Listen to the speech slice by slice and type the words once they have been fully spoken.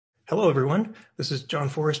Hello, everyone. This is John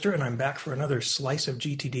Forrister, and I'm back for another Slice of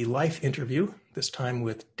GTD Life interview, this time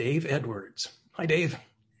with Dave Edwards. Hi, Dave.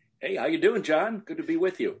 Hey, how you doing, John? Good to be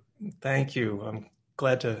with you. Thank you. I'm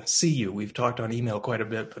glad to see you. We've talked on email quite a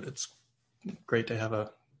bit, but it's great to have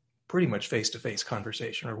a pretty much face-to-face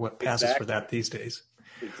conversation, or what passes for Exactly. that these days.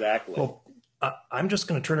 Exactly. Well, I'm just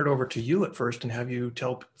going to turn it over to you at first and have you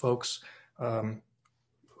tell folks um,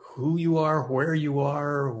 who you are, where you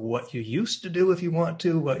are, what you used to do if you want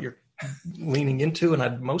to, what you're leaning into, and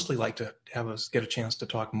I'd mostly like to have us get a chance to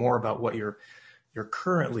talk more about what you're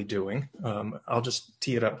currently doing. I'll just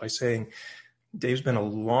tee it up by saying Dave's been a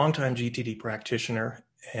longtime GTD practitioner,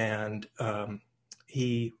 and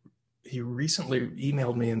he recently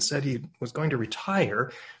emailed me and said he was going to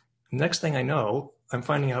retire. Next thing I know, I'm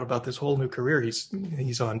finding out about this whole new career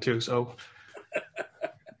he's on too. So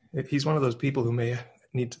he's one of those people who may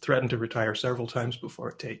need to threaten to retire several times before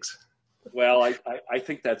it takes. Well, I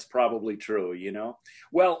think that's probably true,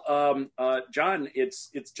 Well, John,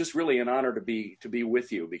 it's just really an honor to be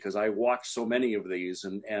with you because I watch so many of these,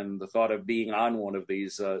 and the thought of being on one of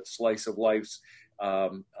these slice of lives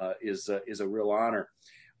is a real honor.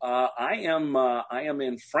 I am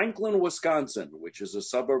in Franklin, Wisconsin, which is a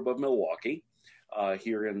suburb of Milwaukee,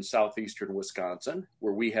 here in southeastern Wisconsin,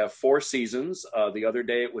 where we have four seasons. The other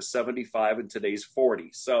day it was 75, and today's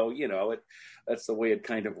 40. So that's the way it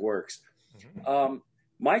kind of works.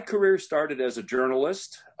 My career started as a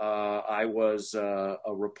journalist. I was a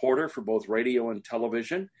reporter for both radio and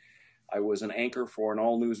television. I was an anchor for an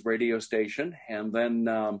all-news radio station. And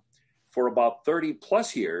then for about 30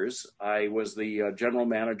 plus years, I was the general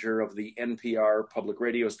manager of the NPR public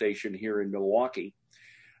radio station here in Milwaukee.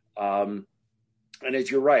 And as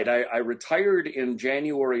you're right, I retired in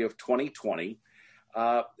January of 2020.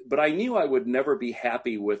 But I knew I would never be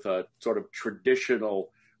happy with a sort of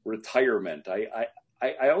traditional retirement.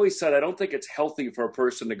 I always said I don't think it's healthy for a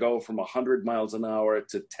person to go from 100 miles an hour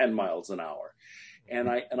to 10 miles an hour. And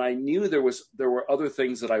I knew there were other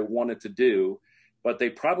things that I wanted to do, but they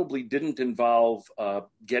probably didn't involve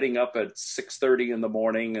getting up at 6:30 in the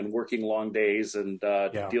morning and working long days and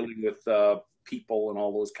dealing with people and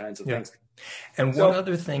all those kinds of things. And one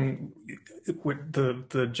other thing,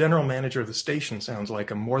 the general manager of the station sounds like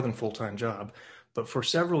a more than full-time job, but for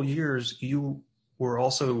several years you were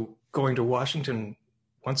also going to Washington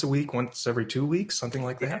once a week, once every 2 weeks, something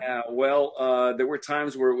like that? Yeah, well, there were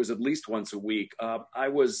times where it was at least once a week.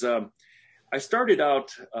 I started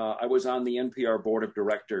out, I was on the NPR board of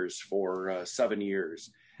directors for 7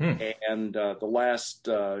 years. And the last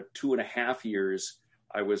 2.5 years,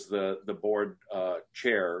 I was the board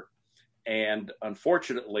chair. And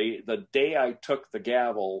unfortunately, the day I took the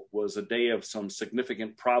gavel was a day of some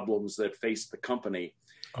significant problems that faced the company.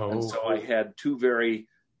 Oh. And so I had two very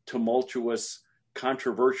tumultuous,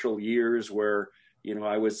 controversial years where,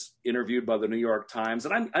 I was interviewed by the New York Times,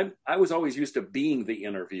 and I was always used to being the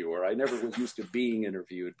interviewer. I never was used to being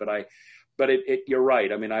interviewed, but you're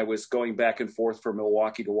right. I mean, I was going back and forth from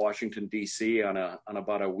Milwaukee to Washington, D.C. on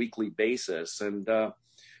about a weekly basis. And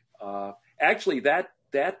actually that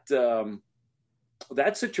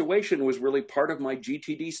situation was really part of my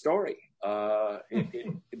GTD story,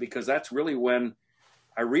 because that's really when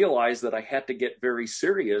I realized that I had to get very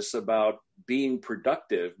serious about being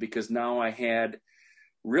productive, because now I had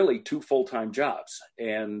really two full-time jobs,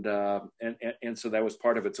 and so that was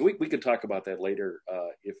part of it. So we could talk about that later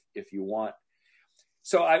if you want.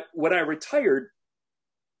 So when I retired,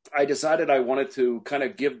 I decided I wanted to kind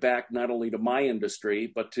of give back not only to my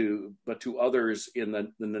industry but to others in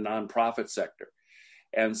the nonprofit sector,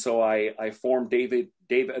 and so I formed Dave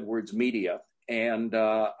Edwards Media. And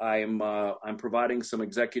I'm providing some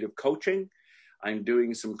executive coaching. I'm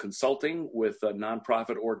doing some consulting with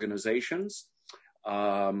nonprofit organizations.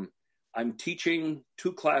 I'm teaching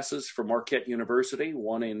 2 classes for Marquette University,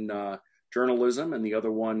 one in journalism and the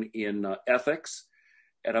other one in ethics.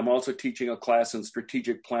 And I'm also teaching a class in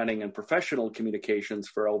strategic planning and professional communications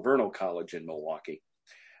for Alverno College in Milwaukee.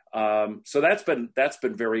 So that's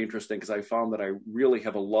been very interesting, because I found that I really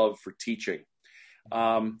have a love for teaching.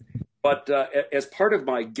 But as part of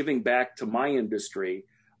my giving back to my industry,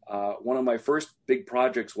 one of my first big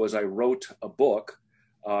projects was I wrote a book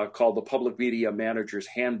called The Public Media Manager's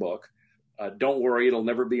Handbook. Don't worry, it'll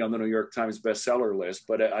never be on the New York Times bestseller list,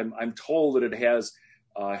 but I'm told that it has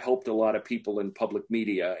helped a lot of people in public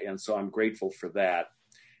media, and so I'm grateful for that.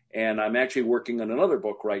 And I'm actually working on another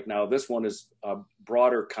book right now. This one is a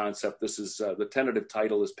broader concept. This is the tentative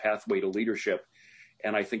title is Pathway to Leadership,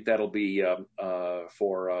 and I think that'll be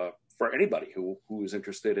for anybody who is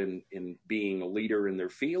interested in being a leader in their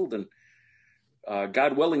field. And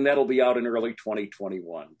God willing, that'll be out in early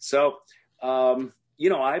 2021. So,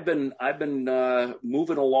 I've been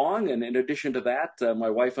moving along, and in addition to that, my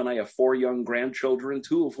wife and I have 4 young grandchildren,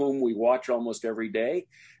 2 of whom we watch almost every day.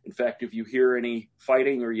 In fact, if you hear any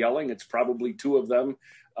fighting or yelling, it's probably 2 of them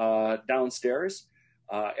downstairs,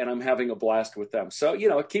 and I'm having a blast with them. So,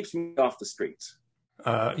 it keeps me off the streets.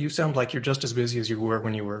 You sound like you're just as busy as you were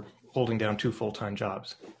when you were holding down 2 full-time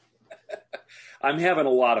jobs. I'm having a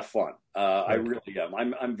lot of fun. Right. I really am.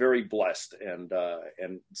 I'm very blessed, and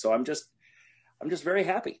so I'm just very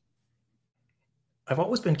happy. I've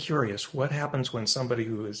always been curious what happens when somebody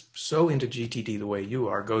who is so into GTD the way you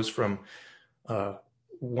are goes from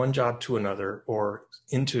one job to another, or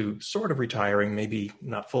into sort of retiring, maybe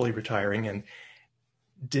not fully retiring. And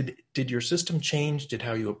did your system change? Did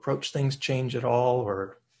how you approach things change at all,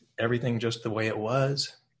 or everything just the way it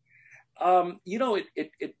was?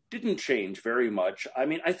 It didn't change very much. I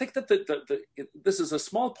mean, I think that this is a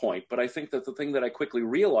small point, but I think that the thing that I quickly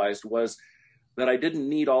realized was that I didn't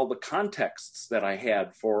need all the contexts that I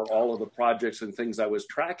had for all of the projects and things I was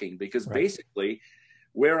tracking, because basically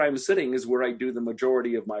where I'm sitting is where I do the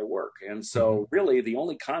majority of my work. And so really the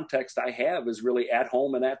only context I have is really at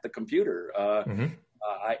home and at the computer.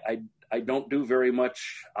 I don't do very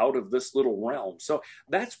much out of this little realm. So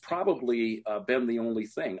that's probably been the only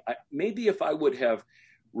thing. Maybe if I would have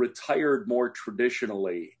retired more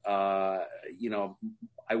traditionally,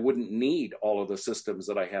 I wouldn't need all of the systems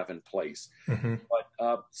that I have in place.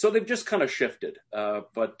 But so they've just kind of shifted,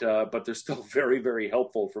 but they're still very, very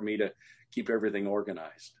helpful for me to keep everything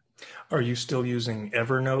organized. Are you still using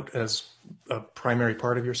Evernote as a primary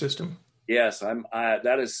part of your system? Yes,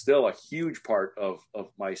 that is still a huge part of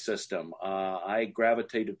my system. I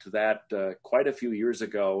gravitated to that quite a few years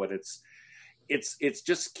ago, and it's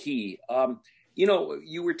just key.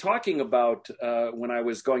 You were talking about when I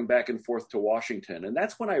was going back and forth to Washington, and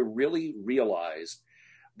that's when I really realized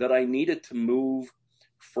that I needed to move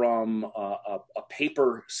from a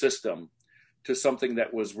paper system to something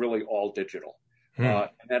that was really all digital. And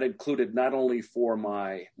that included not only for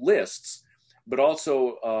my lists, but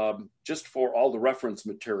also just for all the reference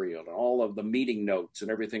material and all of the meeting notes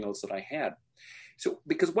and everything else that I had. So,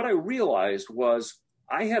 because what I realized was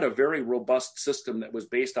I had a very robust system that was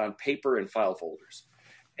based on paper and file folders.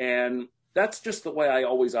 And that's just the way I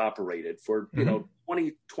always operated for,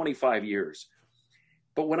 20, 25 years.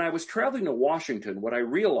 But when I was traveling to Washington, what I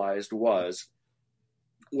realized was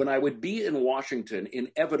when I would be in Washington,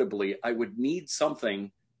 inevitably, I would need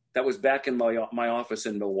something that was back in my office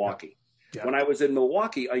in Milwaukee. Yeah. When I was in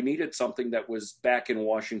Milwaukee, I needed something that was back in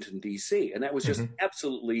Washington, D.C. And that was just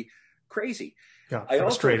absolutely crazy. Yeah,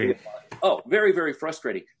 frustrating. Very, very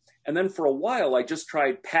frustrating. And then for a while, I just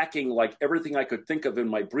tried packing like everything I could think of in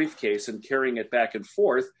my briefcase and carrying it back and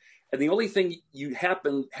forth. And the only thing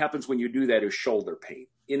happens when you do that is shoulder pain.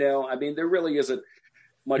 I mean, there really isn't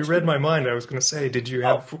much. You read my mind. I was going to say, did you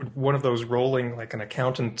have one of those rolling, like an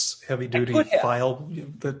accountant's heavy-duty file?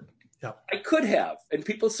 I could have, and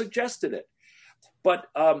people suggested it. But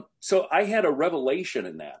so I had a revelation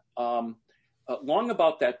in that. Long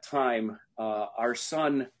about that time, our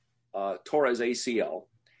son tore his ACL,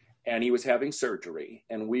 and he was having surgery.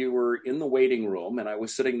 And we were in the waiting room, and I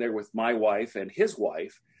was sitting there with my wife and his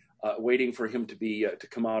wife, waiting for him to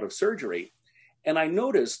come out of surgery. And I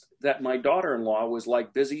noticed that my daughter-in-law was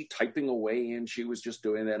like busy typing away, and she was just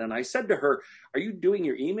doing that. And I said to her, "Are you doing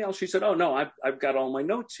your email?" She said, "Oh, no, I've got all my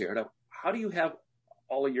notes here." And how do you have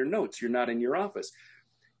all of your notes? You're not in your office.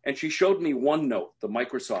 And she showed me OneNote, the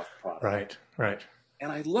Microsoft product. Right.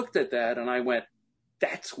 And I looked at that and I went,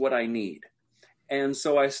 that's what I need. And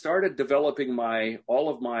so I started developing all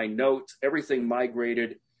of my notes, everything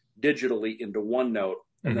migrated digitally into OneNote.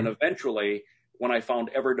 And then eventually, when I found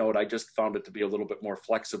Evernote, I just found it to be a little bit more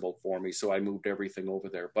flexible for me. So I moved everything over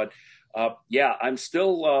there. But I'm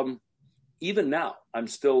still, even now, I'm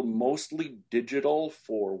still mostly digital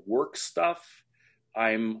for work stuff.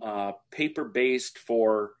 I'm paper-based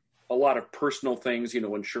for a lot of personal things,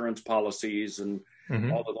 insurance policies and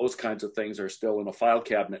all of those kinds of things are still in a file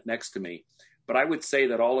cabinet next to me. But I would say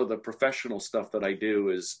that all of the professional stuff that I do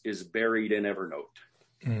is buried in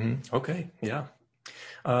Evernote. Okay, yeah.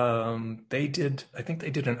 I think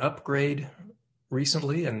they did an upgrade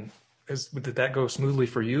recently, and did that go smoothly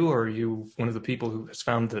for you, or are you one of the people who has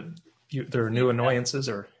found that there are new annoyances?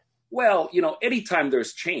 Or well, anytime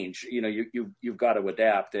there's change, you've got to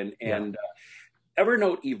adapt, and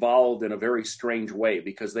Evernote evolved in a very strange way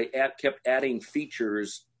because they kept adding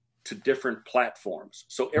features to different platforms.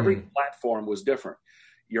 So every platform was different.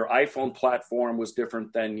 Your iPhone platform was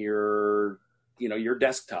different than your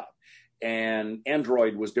desktop. and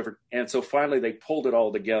Android was different. And so finally they pulled it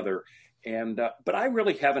all together. And but I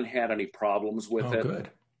really haven't had any problems with it. Good.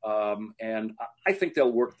 And I think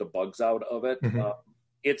they'll work the bugs out of it. Mm-hmm.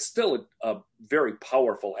 It's still a very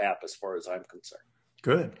powerful app as far as I'm concerned.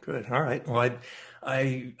 Good. All right. Well,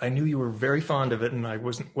 I knew you were very fond of it, and I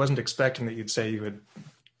wasn't expecting that you'd say you had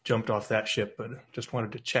jumped off that ship, but just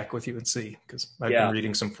wanted to check with you and see, because I've been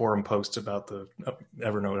reading some forum posts about the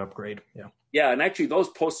Evernote upgrade. Yeah, and actually those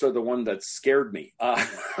posts are the one that scared me.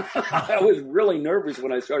 I was really nervous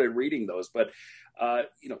when I started reading those, but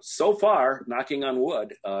so far, knocking on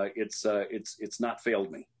wood, it's not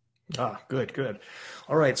failed me. Good.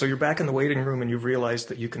 All right, so you're back in the waiting room and you've realized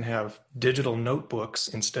that you can have digital notebooks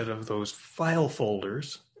instead of those file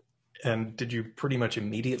folders. And did you pretty much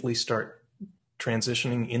immediately start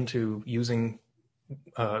transitioning into using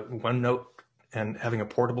OneNote and having a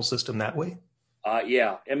portable system that way?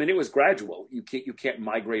 Yeah, I mean, it was gradual. You can't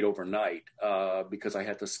migrate overnight because I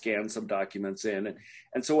had to scan some documents in.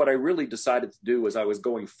 And so what I really decided to do was I was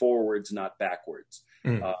going forwards, not backwards.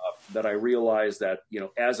 That I realized that,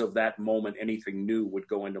 as of that moment, anything new would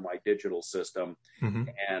go into my digital system. Mm-hmm.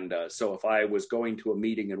 And so if I was going to a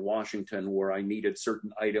meeting in Washington where I needed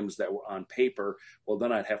certain items that were on paper, well,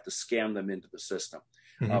 then I'd have to scan them into the system.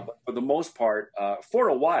 Mm-hmm. But for the most part, for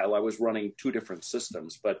a while, I was running two different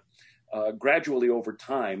systems. But gradually over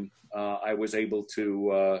time, I was able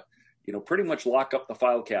to, pretty much lock up the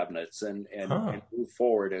file cabinets and move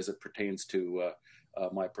forward as it pertains to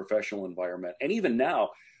my professional environment. And even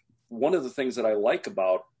now, one of the things that I like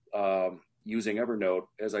about using Evernote,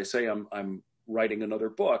 as I say, I'm writing another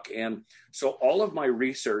book. And so all of my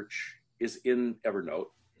research is in Evernote.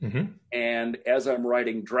 Mm-hmm. And as I'm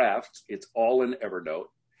writing drafts, it's all in Evernote.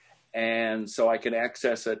 And so I can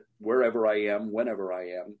access it wherever I am, whenever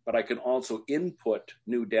I am, but I can also input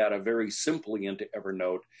new data very simply into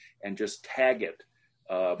Evernote and just tag it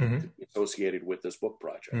associated with this book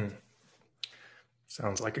project. Mm.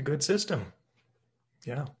 Sounds like a good system.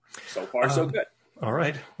 Yeah. So far, so good. All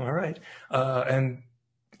right. And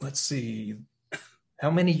let's see, how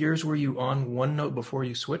many years were you on OneNote before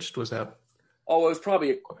you switched? Was that? Oh, it was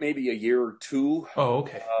probably maybe a year or two. Oh,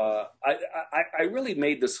 okay. I really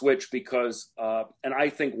made the switch because, and I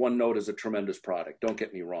think OneNote is a tremendous product. Don't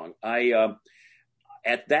get me wrong.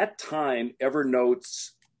 At that time,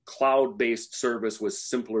 Evernote's cloud-based service was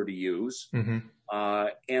simpler to use. Mm-hmm.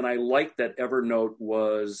 And I liked that Evernote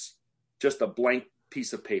was just a blank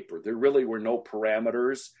piece of paper. There really were no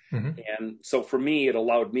parameters. Mm-hmm. And so for me, it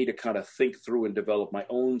allowed me to kind of think through and develop my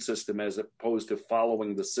own system as opposed to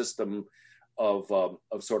following the system of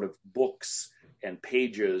sort of books and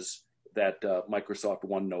pages that Microsoft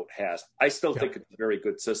OneNote has. I still think it's a very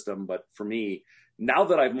good system, but for me, now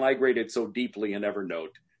that I've migrated so deeply in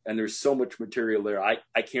Evernote and there's so much material there, I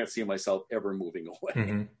can't see myself ever moving away.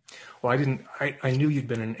 Mm-hmm. Well, I knew you'd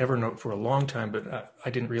been in Evernote for a long time, but I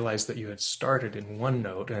didn't realize that you had started in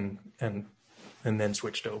OneNote and then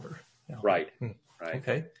switched over. Yeah. Right.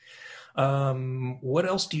 Okay. What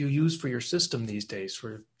else do you use for your system these days,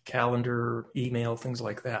 for calendar, email, things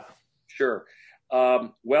like that? Sure.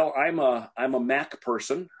 Well, I'm a Mac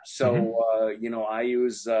person, so I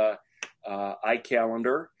use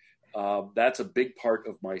iCalendar. That's a big part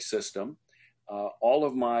of my system. All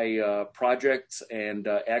of my projects and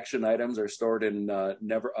action items are stored in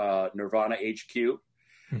Nirvana HQ.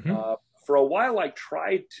 Mm-hmm. For a while, I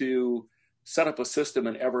tried to set up a system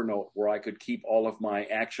in Evernote where I could keep all of my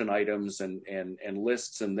action items and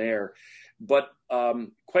lists in there. But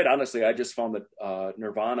quite honestly, I just found that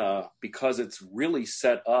Nirvana, because it's really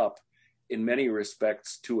set up in many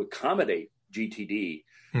respects to accommodate GTD,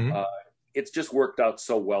 mm-hmm. It's just worked out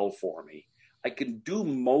so well for me. I can do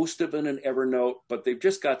most of it in Evernote, but they've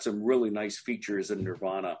just got some really nice features in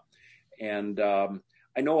Nirvana. And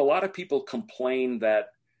I know a lot of people complain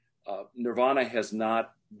that Nirvana has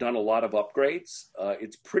not done a lot of upgrades.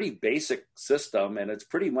 It's pretty basic system, and it's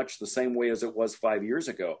pretty much the same way as it was 5 years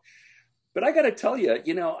ago. But I got to tell you,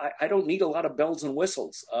 I don't need a lot of bells and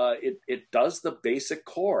whistles. It does the basic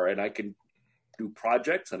core, and I can do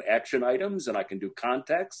projects and action items, and I can do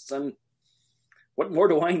contexts, and what more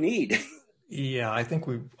do I need? Yeah, I think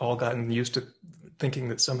we've all gotten used to thinking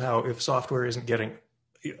that somehow if software isn't getting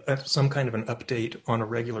some kind of an update on a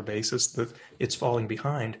regular basis, that it's falling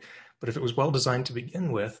behind. But if it was well designed to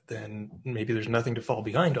begin with, then maybe there's nothing to fall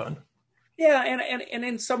behind on. Yeah, and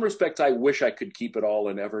in some respects, I wish I could keep it all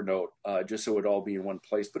in Evernote, just so it would all be in one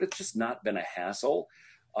place. But it's just not been a hassle,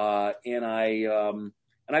 and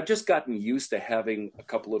I've just gotten used to having a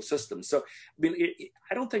couple of systems. So, I mean,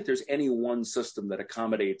 I don't think there's any one system that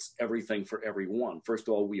accommodates everything for everyone. First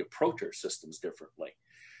of all, we approach our systems differently.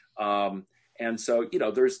 And so,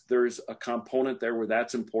 there's a component there where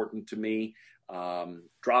that's important to me.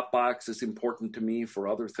 Dropbox is important to me for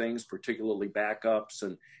other things, particularly backups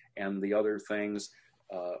and the other things.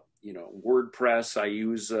 WordPress I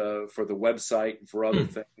use for the website and for other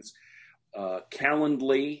things.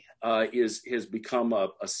 Calendly has become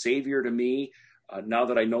a savior to me now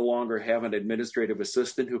that I no longer have an administrative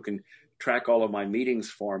assistant who can track all of my meetings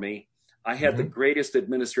for me. I had the greatest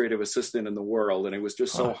administrative assistant in the world, and it was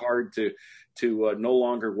just so hard to no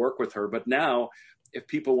longer work with her. But now, if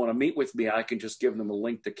people want to meet with me, I can just give them a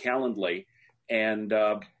link to Calendly, and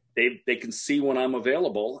they can see when I'm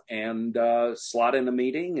available and slot in a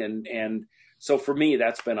meeting. And so for me,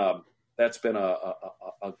 that's been a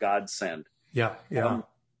godsend. Yeah, yeah.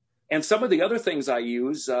 And some of the other things I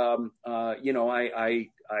use, I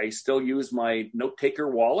still use my note taker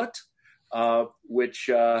wallet, which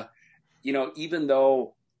even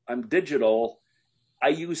though I'm digital, I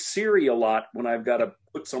use Siri a lot when I've got to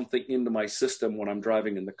put something into my system when I'm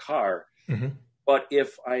driving in the car. But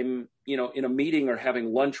if I'm, in a meeting or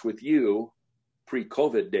having lunch with you,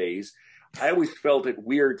 pre-COVID days, I always felt it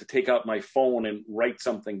weird to take out my phone and write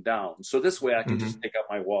something down. So this way I can just take out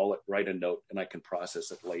my wallet, write a note, and I can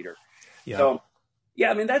process it later. Yeah. So,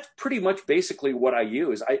 that's pretty much basically what I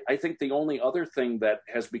use. I think the only other thing that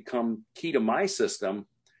has become key to my system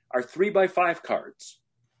are 3x5 cards.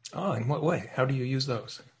 Oh, in what way? How do you use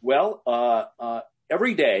those? Well,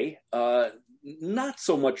 every day, not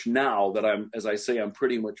so much now that I'm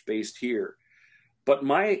pretty much based here, but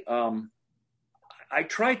I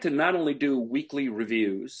tried to not only do weekly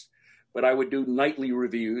reviews, but I would do nightly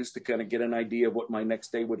reviews to kind of get an idea of what my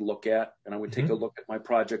next day would look at. And I would take a look at my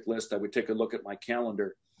project list. I would take a look at my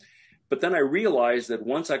calendar. But then I realized that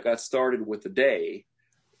once I got started with the day,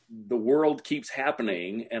 the world keeps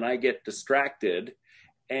happening and I get distracted.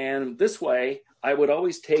 And this way, I would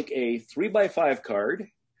always take a 3x5 card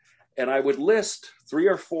and I would list 3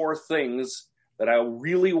 or 4 things that I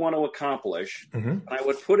really want to accomplish. And I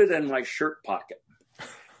would put it in my shirt pocket.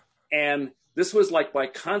 And this was like my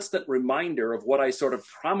constant reminder of what I sort of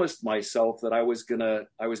promised myself that I was gonna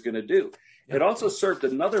do. Yeah. It also served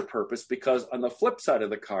another purpose because on the flip side of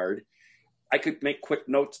the card, I could make quick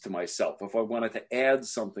notes to myself if I wanted to add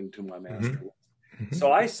something to my master list.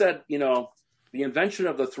 So I said, the invention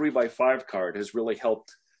of the 3x5 card has really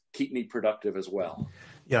helped keep me productive as well.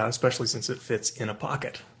 Yeah, especially since it fits in a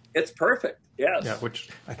pocket. It's perfect. Yes. Yeah, which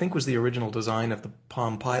I think was the original design of the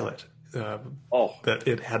Palm Pilot. That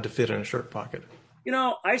it had to fit in a shirt pocket.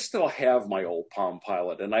 I still have my old Palm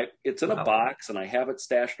Pilot, and it's in a box, and I have it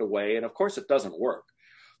stashed away. And of course, it doesn't work,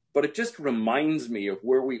 but it just reminds me of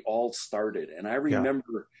where we all started. And I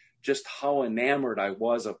remember just how enamored I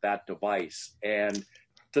was of that device. And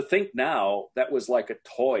to think now that was like a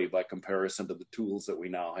toy by comparison to the tools that we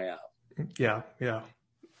now have. Yeah, yeah.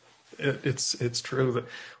 It's true that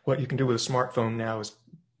what you can do with a smartphone now is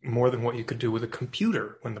more than what you could do with a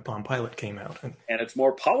computer when the Palm Pilot came out. And it's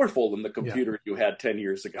more powerful than the computer you had 10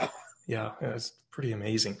 years ago. Yeah, it's pretty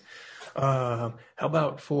amazing. How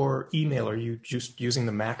about for email? Are you just using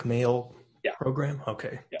the Mac Mail program?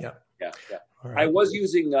 Okay. Yeah. All right. I was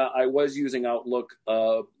using Outlook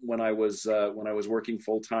when I was working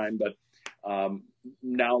full time, but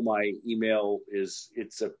now my email it's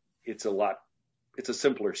a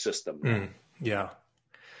simpler system. Yeah.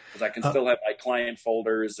 Because I can still have my client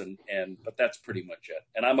folders but that's pretty much it.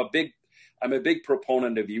 And I'm a big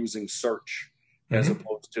proponent of using search as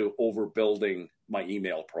opposed to overbuilding my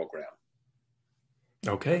email program.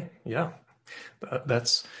 Okay. Yeah.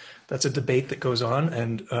 That's a debate that goes on,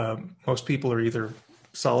 and most people are either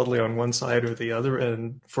solidly on one side or the other,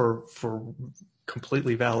 and for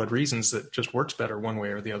completely valid reasons that just works better one way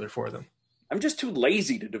or the other for them. I'm just too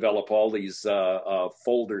lazy to develop all these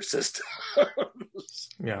folder systems.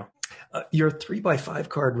 Yeah. Your 3x5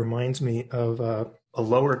 card reminds me of a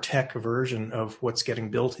lower tech version of what's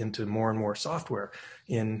getting built into more and more software.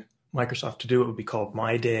 In Microsoft To Do, it would be called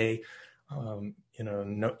My Day.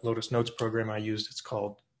 Lotus Notes program I used, it's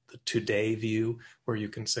called the Today view, where you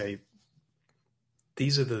can say,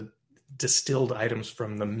 these are the distilled items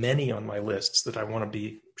from the many on my lists that I want to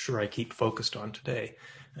be sure I keep focused on today.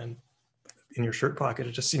 And in your shirt pocket,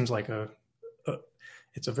 it just seems like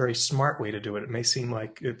it's a very smart way to do it. It may seem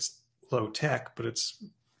like it's low tech, but it's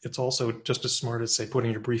also just as smart as, say,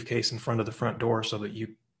 putting your briefcase in front of the front door so that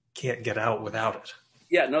you can't get out without it.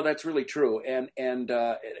 Yeah, no, that's really true. And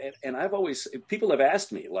I've always, people have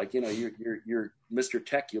asked me, like, you're Mr.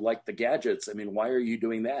 Tech, you like the gadgets. I mean, why are you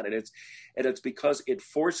doing that? And it's because it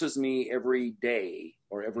forces me every day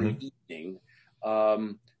or every evening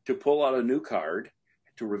to pull out a new card,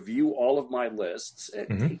 to review all of my lists. It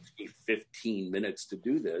Mm-hmm. takes me 15 minutes to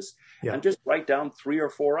do this, Yeah. and just write down 3 or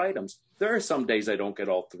 4 items. There are some days I don't get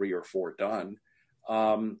all 3 or 4 done.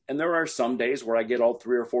 And there are some days where I get all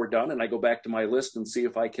 3 or 4 done, and I go back to my list and see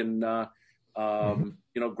if I can,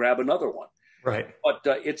 grab another one. Right. But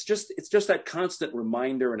it's just that constant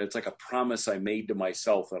reminder, and it's like a promise I made to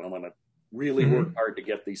myself that I'm going to really work hard to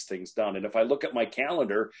get these things done. And if I look at my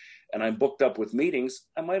calendar and I'm booked up with meetings,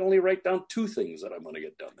 I might only write down 2 things that I'm going to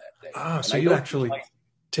get done that day. Ah, so you actually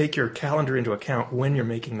take your calendar into account when you're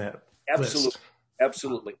making that list.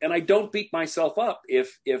 Absolutely. And I don't beat myself up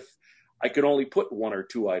if I could only put 1 or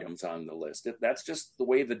 2 items on the list. That's just the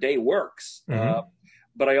way the day works.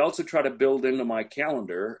 But I also try to build into my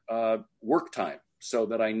calendar work time, so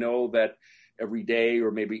that I know that every day,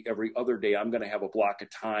 or maybe every other day, I'm going to have a block of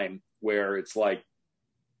time where it's like,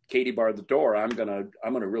 Katie barred the door. I'm gonna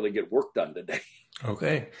really get work done today.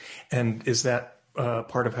 Okay. And is that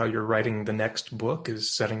part of how you're writing the next book,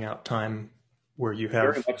 is setting out time where you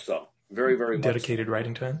have very much so, very much dedicated so.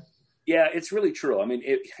 writing time? Yeah, it's really true. I mean,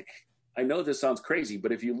 I know this sounds crazy,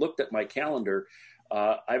 but if you looked at my calendar,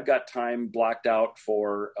 I've got time blocked out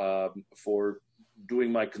for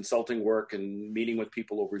doing my consulting work and meeting with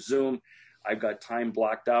people over Zoom. I've got time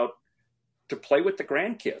blocked out to play with the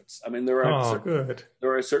grandkids. I mean, there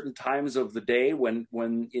are certain times of the day when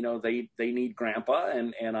they need grandpa,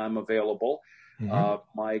 and I'm available.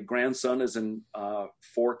 My grandson is in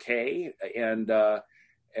 4K,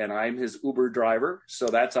 and I'm his Uber driver, so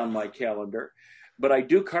that's on my calendar. But I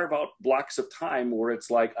do carve out blocks of time where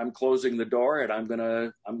it's like, I'm closing the door and I'm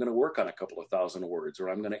gonna work on a couple of 1,000 words, or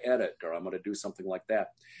I'm gonna edit, or I'm gonna do something like that.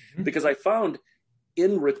 Because I found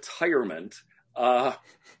in retirement,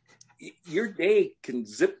 your day can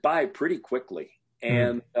zip by pretty quickly,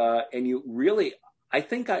 and you really, I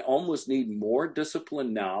think I almost need more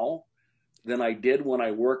discipline now than I did when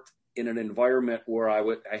I worked in an environment where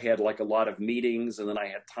I had like a lot of meetings, and then I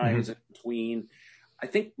had times in between. I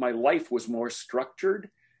think my life was more structured,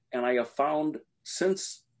 and I have found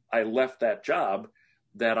since I left that job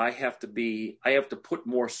that I have to put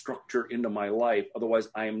more structure into my life. Otherwise,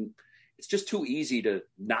 it's just too easy to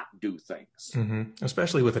not do things.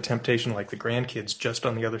 Especially with a temptation like the grandkids just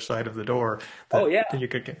on the other side of the door. You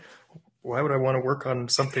could get, why would I want to work on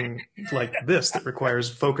something like this that requires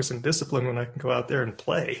focus and discipline when I can go out there and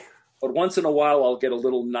play? But once in a while, I'll get a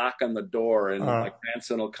little knock on the door, and my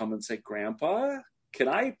grandson will come and say, "Grandpa, can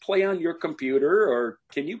I play on your computer, or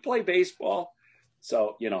can you play baseball?"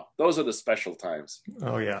 So, those are the special times.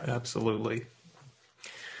 Oh yeah, absolutely.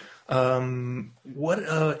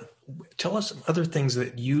 Tell us some other things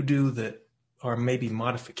that you do that are maybe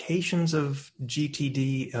modifications of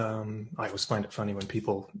GTD. I always find it funny when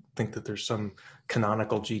people think that there's some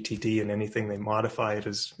canonical GTD, and anything they modify it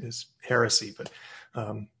is heresy. But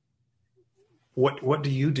what do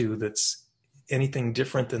you do that's anything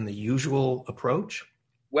different than the usual approach?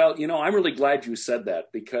 Well, I'm really glad you said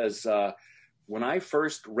that, because when I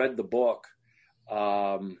first read the book,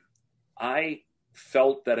 I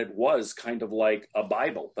felt that it was kind of like a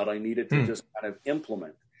Bible that I needed to just kind of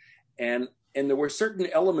implement. And there were certain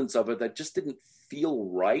elements of it that just didn't feel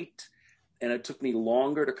right. And it took me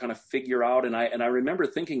longer to kind of figure out. And I remember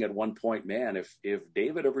thinking at one point, man, if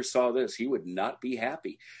David ever saw this, he would not be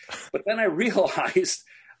happy. But then I realized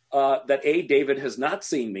that David has not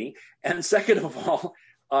seen me. And second of all,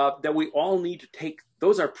 that we all need to take,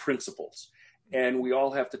 those are principles, and we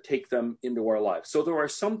all have to take them into our lives. So there are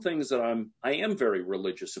some things that I am very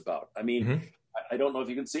religious about. I mean, I don't know if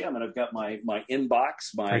you can see, I've got my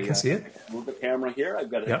inbox, I can see it. Move the camera here. I've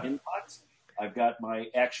got an inbox. I've got my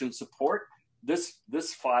action support.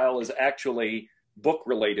 This file is actually book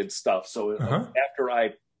related stuff. So after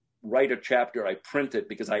I write a chapter, I print it,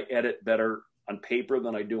 because I edit better on paper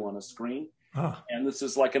than I do on a screen. And this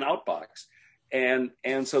is like an outbox. And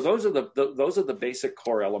so those are the basic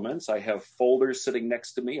core elements. I have folders sitting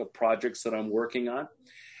next to me of projects that I'm working on.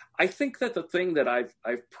 I think that the thing that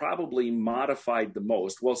I've probably modified the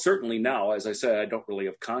most, well, certainly now, as I said, I don't really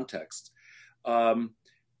have context,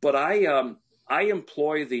 but I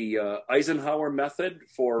employ the Eisenhower method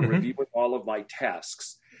for reviewing all of my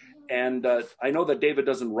tasks. And I know that David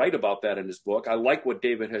doesn't write about that in his book. I like what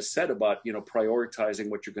David has said about, prioritizing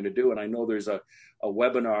what you're going to do. And I know there's a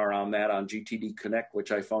webinar on that on GTD Connect,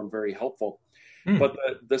 which I found very helpful. But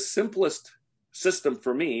the simplest system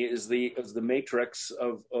for me is the matrix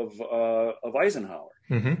of Eisenhower,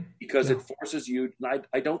 because it forces you.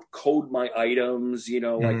 I don't code my items,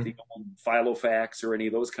 like the old Filofax or any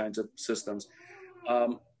of those kinds of systems.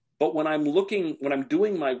 But when I'm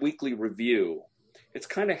doing my weekly review, it's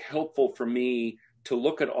kind of helpful for me to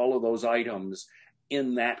look at all of those items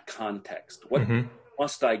in that context. What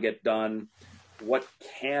must I get done? What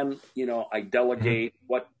can, I delegate?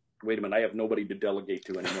 Wait a minute, I have nobody to delegate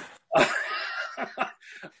to anymore.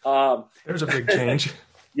 There's a big change.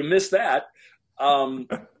 You missed that.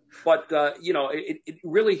 But it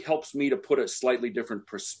really helps me to put a slightly different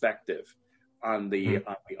perspective on the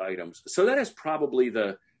items. So that is probably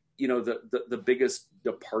the biggest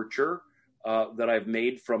departure that I've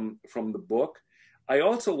made from the book. I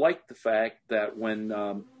also like the fact that when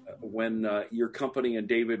your company and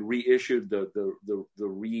David reissued the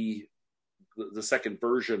second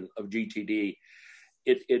version of GTD,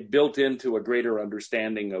 it built into a greater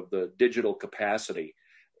understanding of the digital capacity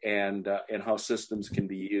and how systems can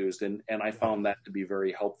be used, and I found that to be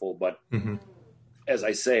very helpful. But as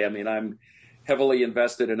I say, I mean, I'm heavily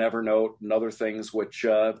invested in Evernote and other things which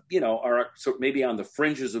are so maybe on the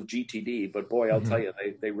fringes of GTD, but boy, I'll tell you,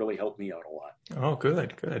 they really help me out a lot. Oh,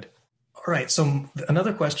 good. All right. So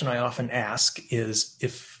another question I often ask is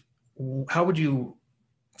how would you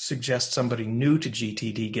suggest somebody new to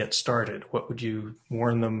GTD get started? What would you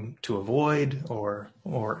warn them to avoid or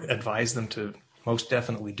advise them to most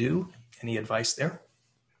definitely do? Any advice there?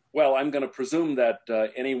 Well, I'm going to presume that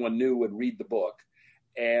anyone new would read the book,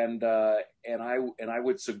 and I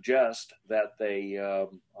would suggest that they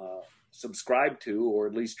subscribe to or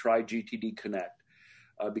at least try GTD Connect,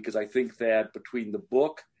 because I think that between the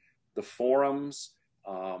book, the forums,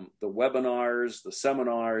 the webinars, the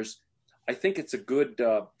seminars, I think it's a good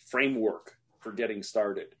framework for getting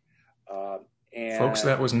started. And folks,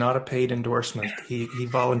 that was not a paid endorsement. He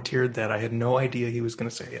volunteered that. I had no idea he was going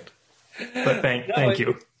to say it. But thank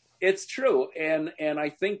you. It's true. And I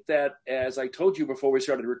think that, as I told you before we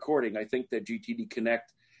started recording, I think that GTD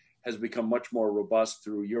Connect has become much more robust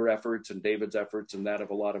through your efforts and David's efforts and that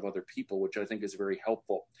of a lot of other people, which I think is very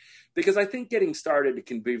helpful. Because I think getting started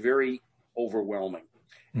can be very overwhelming.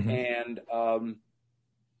 And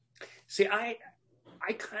see, I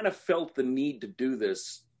kind of felt the need to do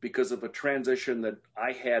this because of a transition that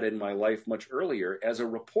I had in my life much earlier. As a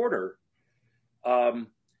reporter,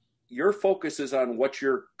 your focus is on what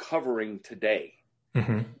you're covering today.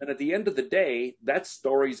 And at the end of the day, that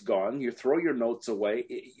story's gone. You throw your notes away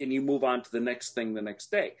and you move on to the next thing the next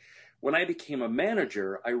day. When I became a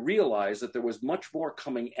manager, I realized that there was much more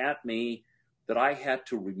coming at me that I had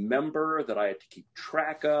to remember, that I had to keep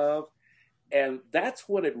track of. And that's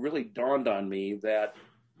when it really dawned on me that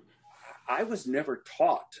I was never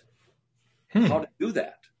taught how to do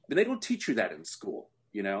that. I mean, they don't teach you that in school,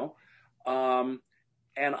 and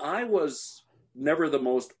I was never the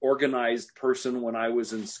most organized person when I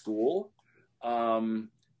was in school.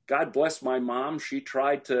 God bless my mom. She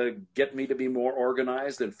tried to get me to be more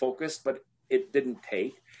organized and focused, but it didn't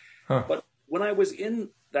take. But when I was in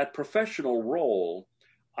that professional role,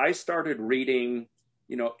 I started reading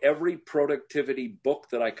every productivity book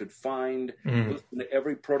that I could find, listen to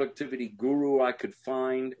every productivity guru I could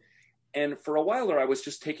find. And for a while there, I was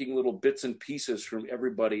just taking little bits and pieces from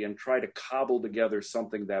everybody and try to cobble together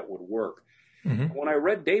something that would work. When I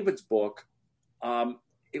read David's book,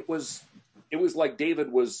 it was like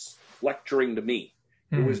David was lecturing to me.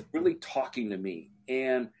 It was really talking to me.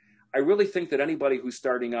 And I really think that anybody who's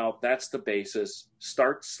starting out, that's the basis.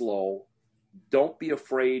 Start slow. Don't be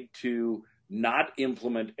afraid to not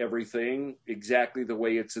implement everything exactly the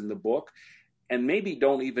way it's in the book, and maybe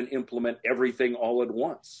don't even implement everything all at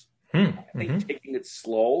once. I think taking it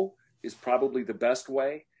slow is probably the best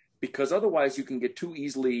way, because otherwise you can get too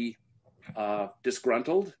easily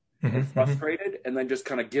disgruntled and frustrated and then just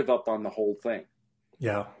kind of give up on the whole thing.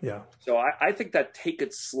 Yeah. So I think that take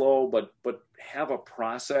it slow, but have a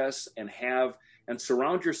process and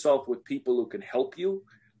surround yourself with people who can help you,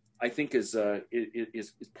 I think is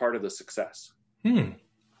part of the success.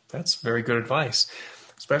 That's very good advice,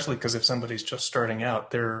 especially because if somebody's just starting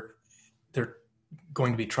out, they're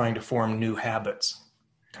going to be trying to form new habits,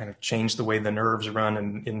 kind of change the way the nerves run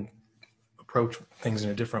and approach things in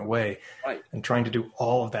a different way. Right. And trying to do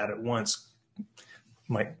all of that at once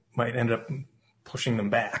might end up pushing them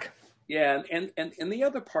back. Yeah, and the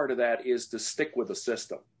other part of that is to stick with the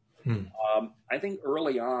system. I think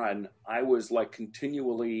early on, I was like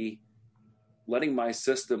continually letting my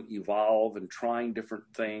system evolve and trying different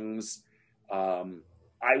things.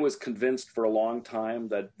 I was convinced for a long time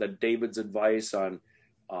that David's advice on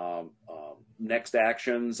next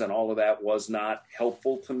actions and all of that was not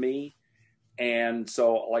helpful to me. And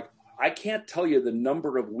so, like, I can't tell you the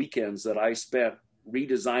number of weekends that I spent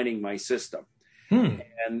redesigning my system.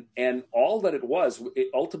 And all that it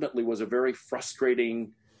ultimately was a very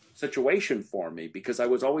frustrating situation for me, because I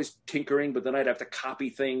was always tinkering, but then I'd have to copy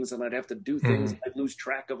things and I'd have to do things. I'd lose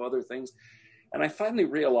track of other things. And I finally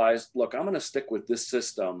realized, look, I'm going to stick with this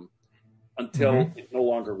system until Mm-hmm. it no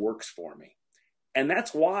longer works for me. And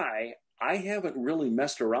that's why I haven't really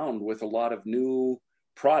messed around with a lot of new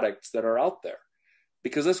products that are out there,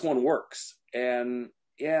 because this one works. And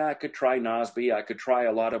yeah, I could try Nosby. I could try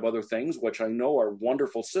a lot of other things, which I know are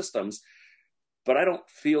wonderful systems, but I don't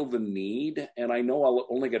feel the need. And I know I'll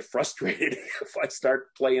only get frustrated if I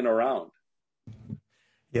start playing around.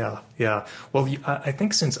 Yeah, yeah. Well, I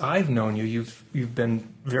think since I've known you, you've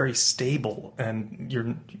been very stable, and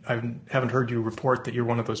I haven't heard you report that you're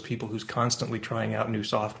one of those people who's constantly trying out new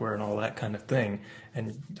software and all that kind of thing.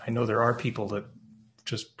 And I know there are people that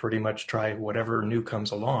just pretty much try whatever new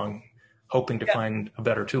comes along, hoping to Yeah, find a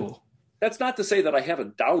better tool. that's not to say that I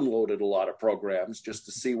haven't downloaded a lot of programs just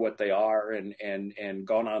to see what they are, and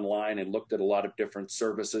gone online and looked at a lot of different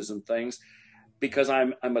services and things, because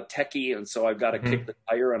I'm a techie, and so I've got to kick Hmm. the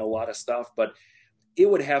tire on a lot of stuff. But it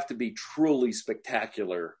would have to be truly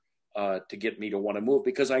spectacular to get me to want to move,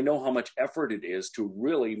 because I know how much effort it is to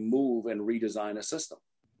really move and redesign a system.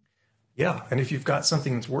 Yeah, and if you've got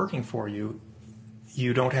something that's working for you,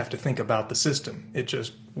 you don't have to think about the system. It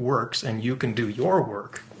just works, and you can do your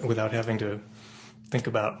work without having to think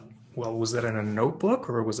about, well, was that in a notebook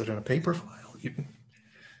or was it in a paper file?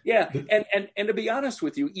 Yeah, and to be honest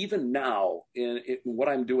with you, even now in what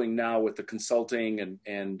I'm doing now with the consulting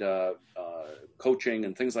and coaching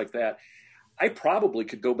and things like that, I probably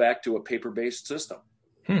could go back to a paper-based system,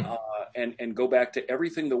 Hmm. uh, and go back to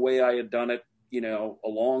everything the way I had done it, a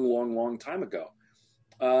long, long, long time ago.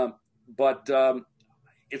 Um, but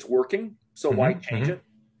it's working, so why Mm-hmm. change Mm-hmm. it?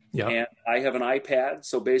 Yeah. And I have an iPad,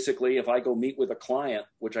 so basically, if I go meet with a client,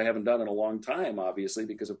 which I haven't done in a long time, obviously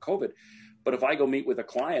because of COVID, but if I go meet with a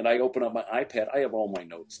client, I open up my iPad, I have all my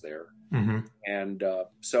notes there, Mm-hmm. and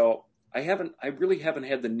so I really haven't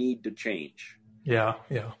had the need to change. Yeah.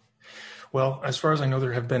 Yeah. Well, as far as I know,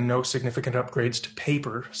 there have been no significant upgrades to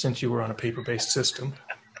paper since you were on a paper-based system.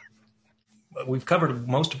 But we've covered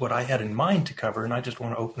most of what I had in mind to cover, and I just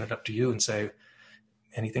want to open it up to you and say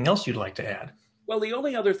anything else you'd like to add. Well, the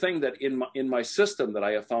only other thing that in my system that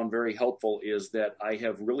I have found very helpful is that I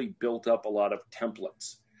have really built up a lot of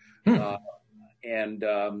templates, uh,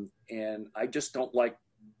 Hmm. and I just don't like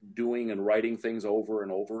doing and writing things over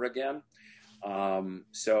and over again.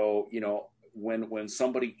 So when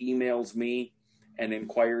somebody emails me and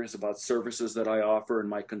inquires about services that I offer in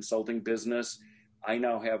my consulting business, I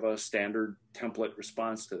now have a standard template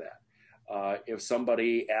response to that. If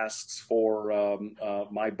somebody asks for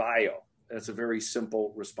my bio, that's a very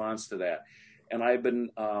simple response to that. And I've been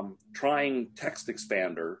trying Text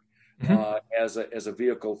Expander Mm-hmm. as a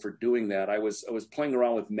vehicle for doing that. I was playing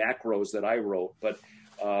around with macros that I wrote, but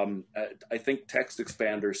I think Text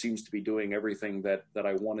Expander seems to be doing everything that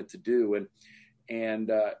I wanted to do,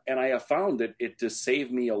 and I have found that it just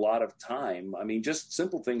saved me a lot of time. I mean, just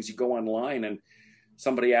simple things. You go online and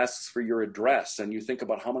somebody asks for your address, and you think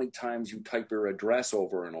about how many times you type your address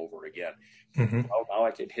over and over again. Mm-hmm. Well, now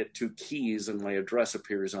I can hit two keys and my address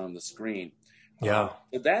appears on the screen. Yeah.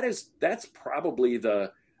 That's probably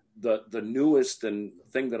the newest and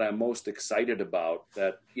thing that I'm most excited about.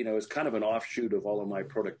 That is kind of an offshoot of all of my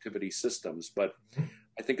productivity systems, but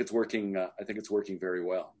I think it's working. I think it's working very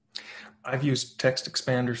well. I've used Text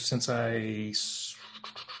Expander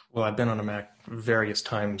well, I've been on a Mac various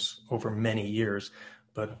times over many years,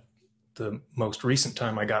 but the most recent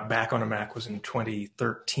time I got back on a Mac was in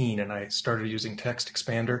 2013, and I started using Text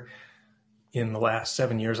Expander. In the last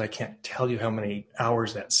 7 years, I can't tell you how many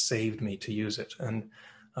hours that saved me to use it. And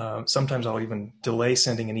sometimes I'll even delay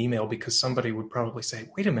sending an email because somebody would probably say,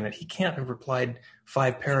 wait a minute, he can't have replied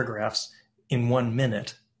 5 paragraphs in 1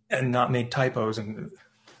 minute and not made typos.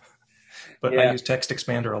 But I Yeah. use Text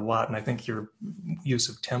Expander a lot, and I think your use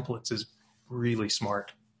of templates is really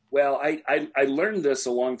smart. Well, I learned this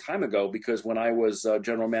a long time ago, because when I was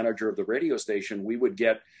general manager of the radio station, we would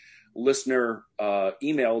get listener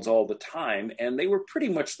emails all the time, and they were pretty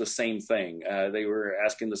much the same thing. They were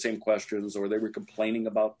asking the same questions, or they were complaining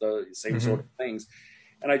about the same Mm-hmm. sort of things.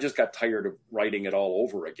 And I just got tired of writing it all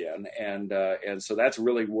over again. And so that's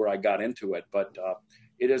really where I got into it. But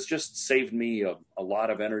it has just saved me a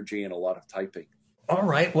lot of energy and a lot of typing. All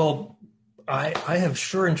right. Well, I have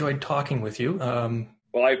sure enjoyed talking with you.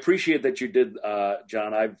 Well, I appreciate that you did,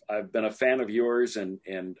 John. I've been a fan of yours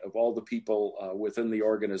and of all the people within the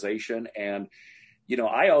organization. And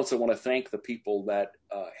I also want to thank the people that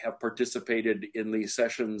have participated in these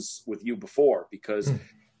sessions with you before, because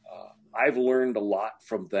I've learned a lot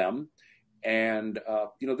from them. And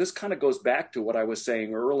this kind of goes back to what I was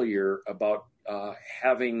saying earlier about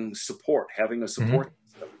having a support Mm-hmm.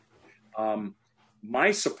 system.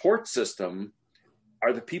 My support system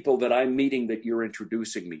are the people that I'm meeting that you're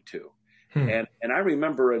introducing me to. And I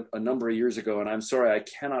remember a number of years ago, and I'm sorry, I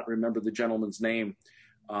cannot remember the gentleman's name,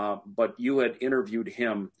 but you had interviewed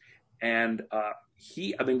him, and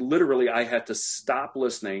I mean, literally, I had to stop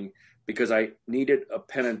listening because I needed a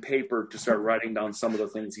pen and paper to start writing down some of the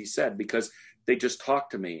things he said, because they just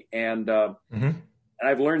talked to me. And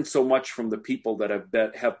I've learned so much from the people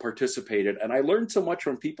that have participated, and I learned so much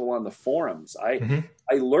from people on the forums. I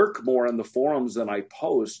lurk more on the forums than I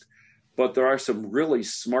post, but there are some really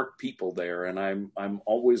smart people there, and I'm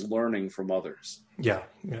always learning from others. Yeah,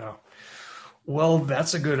 yeah. Well,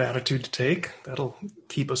 that's a good attitude to take. That'll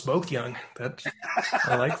keep us both young.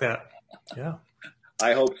 I like that. Yeah.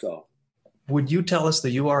 I hope so. Would you tell us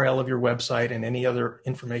the URL of your website and any other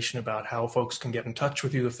information about how folks can get in touch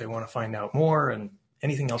with you if they want to find out more, and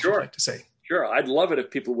anything else you'd like to say? Sure. I'd love it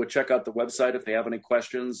if people would check out the website if they have any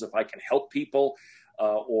questions, if I can help people,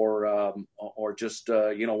 or just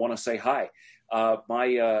want to say hi.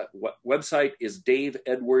 My website is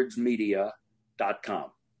daveedwardsmedia.com.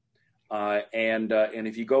 And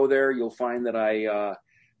if you go there, you'll find that I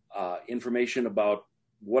information about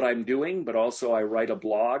what I'm doing, but also I write a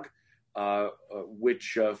blog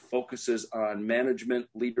which focuses on management,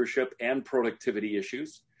 leadership, and productivity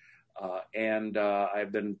issues. And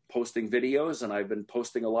I've been posting videos, and I've been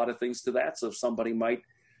posting a lot of things to that. So if somebody might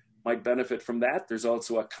benefit from that, there's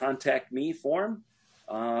also a contact me form.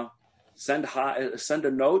 Send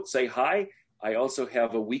a note, say hi. I also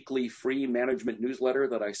have a weekly free management newsletter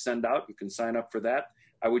that I send out. You can sign up for that.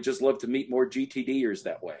 I would just love to meet more GTDers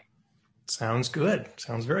that way. Sounds good.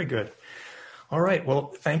 Sounds very good. All right.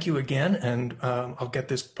 Well, thank you again. And I'll get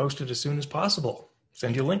this posted as soon as possible.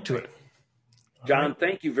 Send you a link to it. John,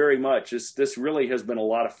 thank you very much. This really has been a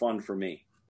lot of fun for me.